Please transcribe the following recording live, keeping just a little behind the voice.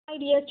Hi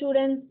dear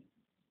students,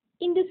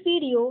 in this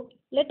video,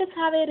 let us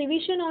have a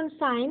revision on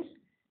Science,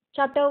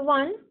 Chapter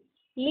 1,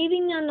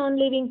 Living and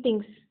Non-Living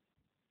Things.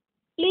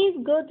 Please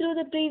go through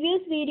the previous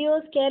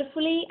videos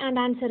carefully and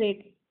answer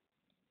it.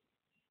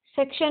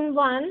 Section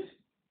 1,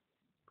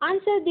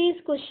 answer these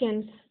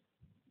questions.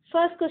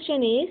 First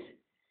question is,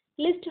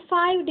 list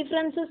 5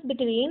 differences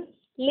between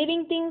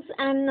living things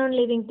and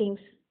non-living things.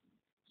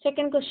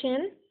 Second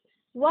question,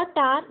 what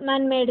are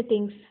man-made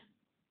things?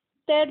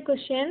 Third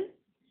question,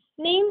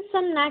 name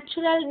some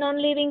natural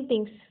non-living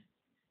things.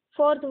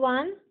 Fourth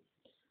one,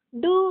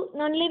 do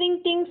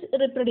non-living things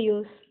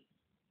reproduce?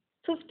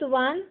 Fifth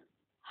one,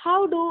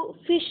 how do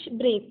fish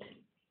breathe?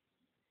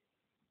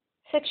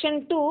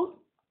 Section 2,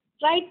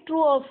 write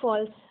true or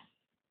false.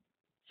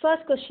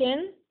 First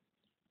question,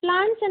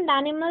 plants and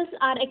animals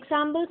are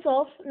examples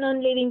of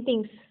non-living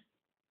things.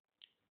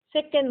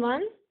 Second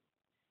one,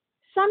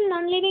 some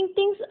non-living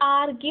things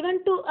are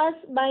given to us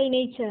by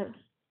nature.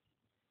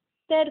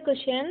 Third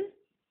question,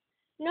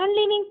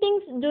 non-living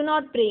things do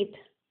not breathe.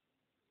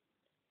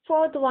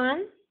 Fourth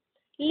one,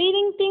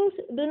 living things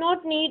do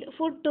not need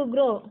food to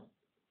grow.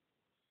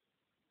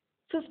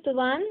 Fifth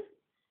one,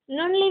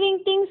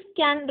 non-living things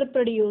can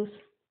reproduce.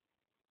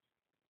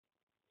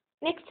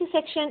 Next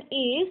section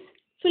is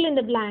fill in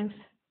the blanks.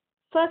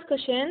 First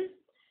question,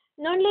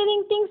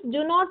 non-living things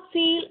do not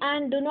feel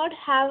and do not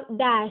have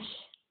dash.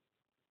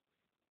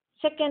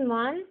 Second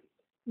one,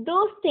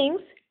 those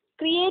things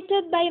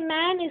created by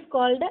man is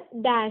called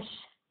dash.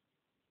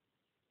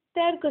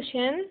 Third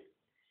question,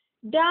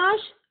 dash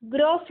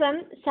grow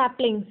from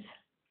saplings.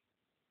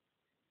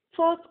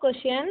 Fourth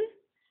question,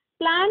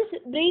 plants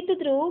breathe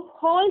through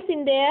holes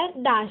in their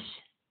dash.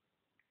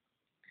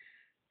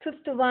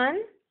 Fifth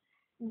one,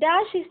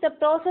 dash is the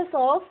process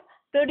of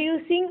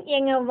producing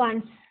younger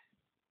ones.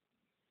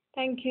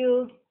 Thank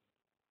you.